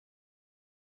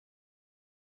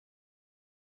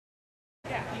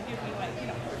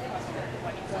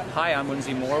Hi, I'm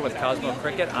Lindsey with Cosmo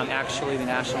Cricket. I'm actually the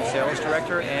National Sales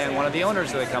Director and one of the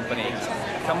owners of the company.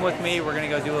 Come with me, we're going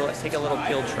to go take a little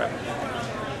field trip.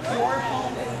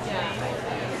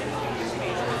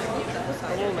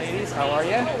 Hello ladies, how are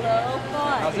you? Hello,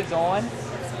 fine. How's it going?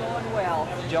 It's going well.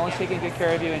 Joan's taking good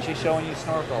care of you and she's showing you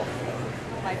Snorkel.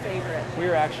 My favorite.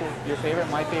 We're actually, your favorite,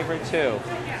 my favorite too.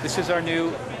 This is our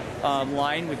new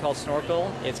line we call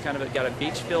Snorkel. It's kind of got a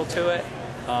beach feel to it.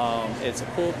 It's a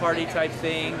pool party type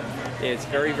thing. It's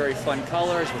very, very fun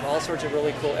colors with all sorts of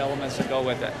really cool elements that go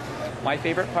with it. My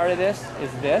favorite part of this is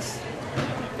this.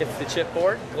 It's the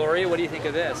chipboard. Gloria, what do you think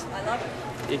of this? I love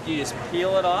it. If you just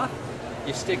peel it off,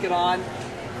 you stick it on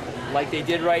like they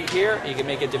did right here. You can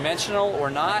make it dimensional or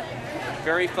not.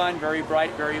 Very fun, very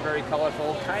bright, very, very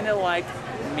colorful. Kind of like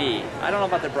me. I don't know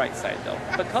about the bright side though,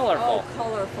 but colorful. Oh,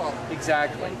 colorful.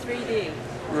 Exactly. In 3D.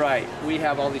 Right. We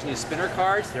have all these new spinner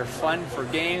cards. They're fun for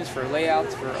games, for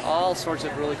layouts, for all sorts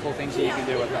of really cool things that you can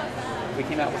do with them. We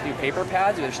came out with new paper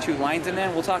pads. There's 2 lines in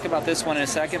them. We'll talk about this one in a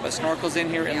second, but Snorkel's in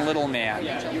here and Little Man.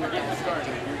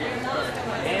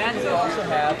 And we also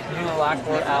have new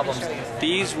Blackboard albums.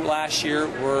 These last year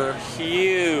were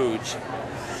huge.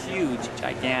 Huge,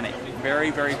 gigantic. Very,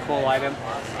 very cool item.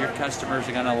 Your customers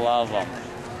are going to love them.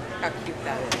 How cute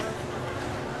that is.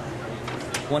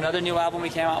 One other new album we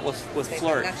came out with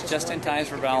Flirt, just in time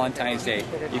for Valentine's Day.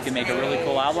 You can make a really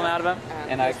cool album out of them,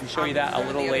 and I can show you that a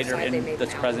little later in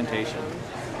this presentation.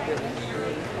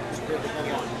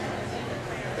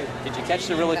 Did you catch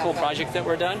the really cool project that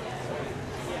we're done?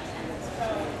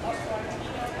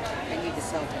 I need to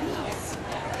sell these.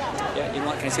 Yeah, you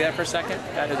want? Can I see that for a second?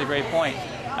 That is a great point.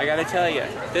 I got to tell you,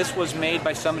 this was made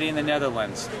by somebody in the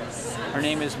Netherlands. Her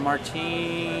name is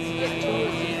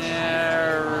Martine.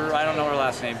 I don't know her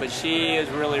last name, but she is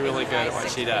really, really good at what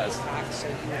she does.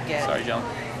 Sorry, Joan.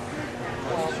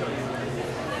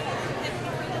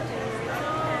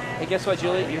 Hey, guess what,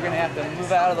 Julie? You're going to have to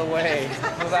move out of the way.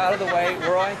 Move out of the way.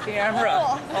 We're on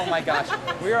camera. Oh my gosh.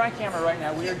 We are on camera right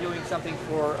now. We are doing something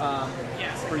for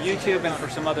YouTube and for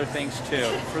some other things too.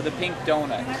 For the pink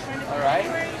donut. All right?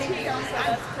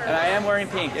 And I am wearing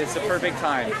pink. It's the perfect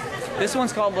time. This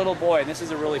one's called Little Boy, and this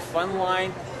is a really fun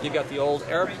line. You've got the old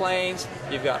airplanes.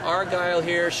 You've got Argyle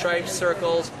here, striped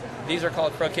circles. These are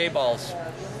called croquet balls.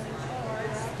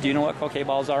 Do you know what croquet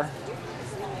balls are?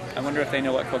 I wonder if they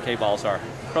know what croquet balls are.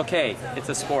 Croquet, it's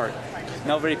a sport.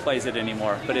 Nobody plays it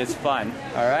anymore, but it's fun,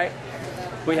 all right?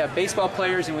 We have baseball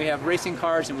players, and we have racing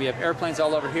cars, and we have airplanes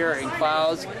all over here, and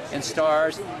clouds, and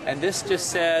stars, and this just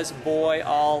says boy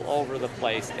all over the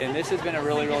place. And this has been a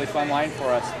really, really fun line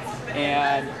for us.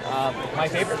 And my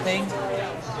favorite thing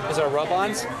is our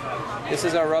rub-ons. This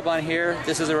is our rub-on here.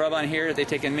 This is a rub-on here. They've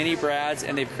taken mini brads,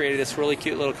 and they've created this really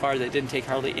cute little card that didn't take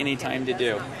hardly any time to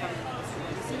do.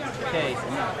 Okay,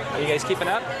 are you guys keeping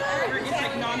up?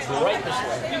 Right this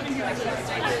way.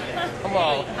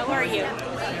 Hello. How are you?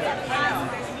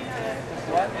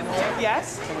 What, Emily?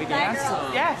 Yes. Can we dance?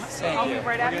 Yes. Thank I'll you. move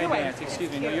right We're out of gonna your way. dance.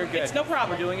 Excuse me. No, you're good. It's no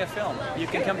problem. We're doing a film. You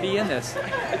can come be in this.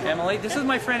 Emily, this is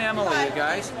my friend Emily, you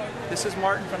guys. This is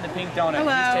Martin from the Pink Donut.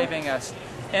 Hello. He's taping us.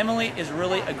 Emily is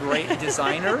really a great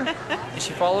designer, and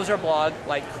she follows our blog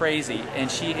like crazy,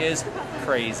 and she is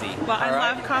crazy. Well, I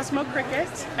love Cosmo Cricket,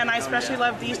 and I especially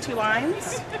love these 2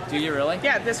 lines. Do you really?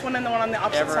 Yeah, this one and the one on the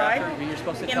opposite Ever side. after? You're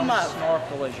supposed to In tell me love.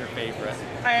 Snorkel is your favorite.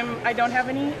 I don't have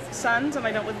any sons, and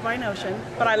I don't live by an ocean,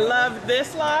 but I love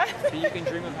this line. So you can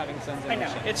dream of having sons in I know,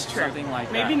 ocean. it's true. Something like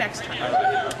that. Maybe next time. All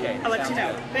right. Okay. I'll let you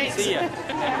know. Sounds good. Thanks. See ya.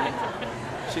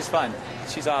 She's fun.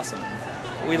 She's awesome.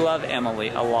 We love Emily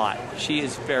a lot. She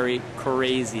is very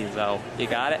crazy, though. You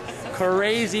got it?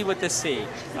 Crazy with the C.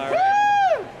 All right.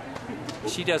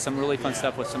 She does some really fun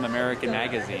stuff with some American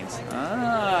magazines.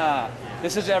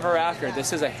 This is Ever After.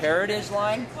 This is a heritage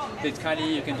line. It's kind of,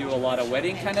 you can do a lot of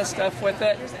wedding kind of stuff with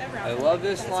it. I love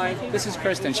this line. This is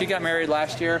Kristen. She got married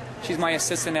last year. She's my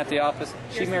assistant at the office.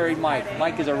 She married Mike.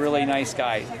 Mike is a really nice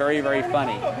guy. Very, very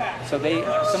funny. So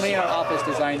somebody in our office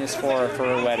designed this for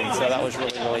her wedding. So that was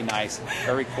really, really nice.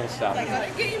 Very cool stuff.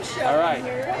 All right,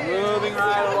 moving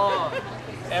right along.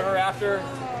 Ever After,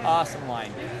 awesome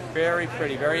line. Very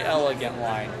pretty, very elegant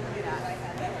line.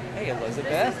 Hey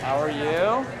Elizabeth, how are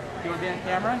you? You want to be on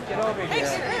camera? Get over here.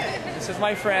 This is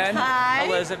my friend, Hi.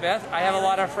 Elizabeth. I have a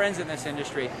lot of friends in this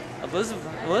industry.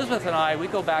 Elizabeth and I, we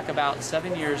go back about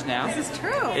 7 years now. This is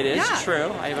true. It is Yeah.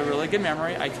 true. I have a really good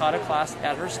memory. I taught a class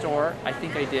at her store. I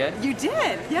think I did. You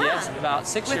did, yeah. Yes, about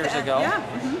 6 years ago. Yeah.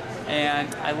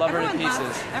 And I love her to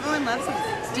pieces. Everyone loves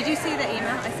these. Did you see the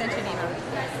email? I sent you an email.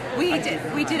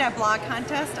 We did a blog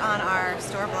contest on our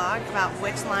store blog about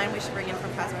which line we should bring in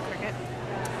from Cosmo Cricket.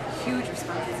 Huge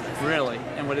response. Really?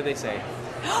 And what did they say?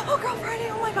 Oh, Girl Friday!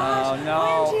 Oh my gosh! Oh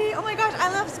no! OMG. Oh my gosh!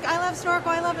 I love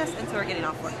Snorkel. I love this, and so we're getting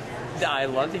off work. I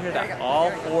love to hear that. All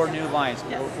 4 new lines.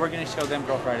 Yes. We're going to show them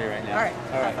Girl Friday right now. All right.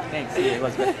 All right. Thanks. See you,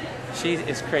 Elizabeth. She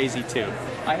is crazy too.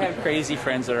 I have crazy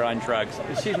friends that are on drugs.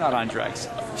 She's not on drugs.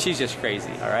 She's just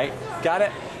crazy. All right. Got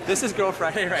it? This is Girl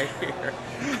Friday right here.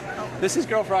 This is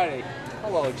Girl Friday.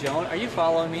 Hello, Joan. Are you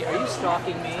following me? Are you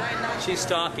stalking me? She's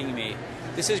stalking me.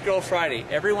 This is Girl Friday.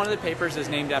 Every one of the papers is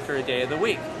named after a day of the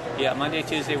week. Yeah, Monday,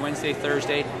 Tuesday, Wednesday,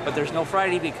 Thursday, but there's no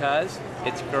Friday because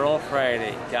it's Girl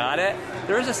Friday. Got it?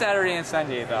 There is a Saturday and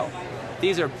Sunday though.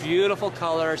 These are beautiful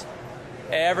colors.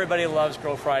 Everybody loves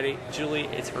Girl Friday. Julie,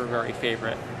 it's her very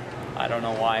favorite. I don't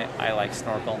know why I like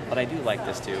Snorkel, but I do like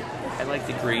this too. I like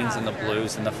the greens and the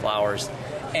blues and the flowers.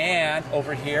 And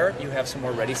over here, you have some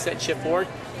more ready set chipboard.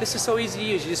 This is so easy to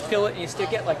use. You just peel it and you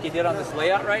stick it like you did on this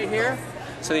layout right here.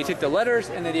 So they took the letters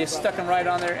and then they just stuck them right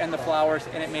on there and the flowers,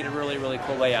 and it made a really, really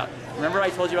cool layout. Remember I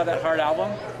told you about that heart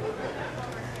album?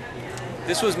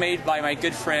 This was made by my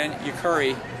good friend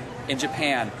Yukuri in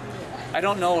Japan. I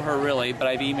don't know her really, but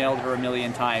I've emailed her a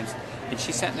million times. And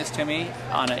she sent this to me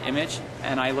on an image,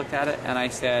 and I looked at it and I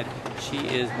said, she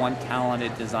is one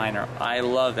talented designer. I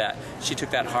love that. She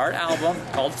took that heart album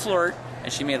called Flirt,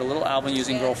 and she made a little album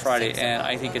using Girl Friday, and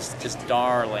I think it's just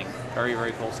darling. Very,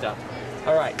 very cool stuff.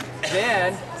 All right,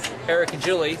 then Eric and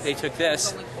Julie, they took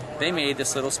this. They made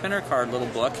this little spinner card little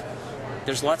book.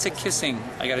 There's lots of kissing,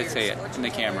 I gotta say it, in the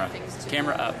camera.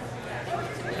 Camera up.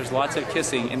 There's lots of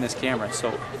kissing in this camera,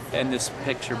 so in this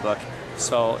picture book.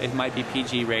 So it might be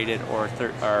PG rated or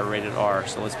rated R,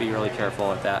 so let's be really careful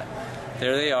with that.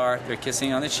 There they are, they're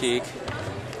kissing on the cheek.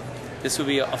 This would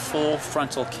be a full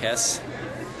frontal kiss.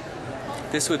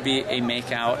 This would be a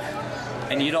makeout,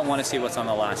 and you don't want to see what's on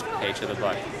the last page of the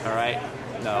book, all right?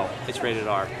 No, it's rated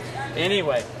R.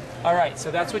 Anyway, all right,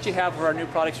 so that's what you have for our new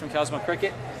products from Cosmo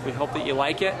Cricket. We hope that you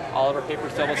like it. All of our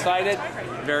papers double-sided.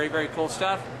 Very, very cool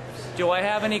stuff. Do I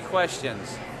have any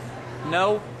questions?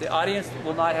 No? The audience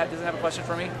will not have, doesn't have a question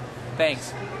for me?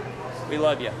 Thanks. We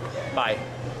love you. Bye.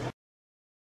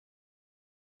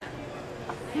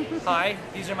 Hi,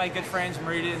 these are my good friends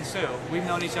Marita and Sue. We've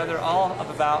known each other all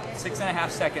of about 6.5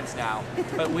 seconds now,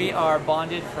 but we are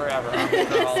bonded forever, aren't we,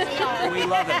 girls? We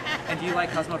love it. And do you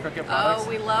like Cosmo Cricket products? Oh,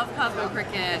 we love Cosmo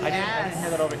Cricket. I didn't hear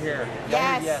that over here.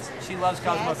 Yes. Yes. She loves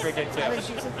Cosmo Cricket too.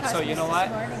 So you know what?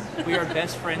 We are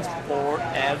best friends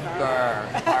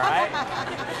forever. All right?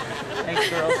 Thanks,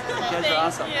 girls. You guys are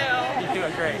awesome. You're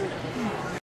doing great.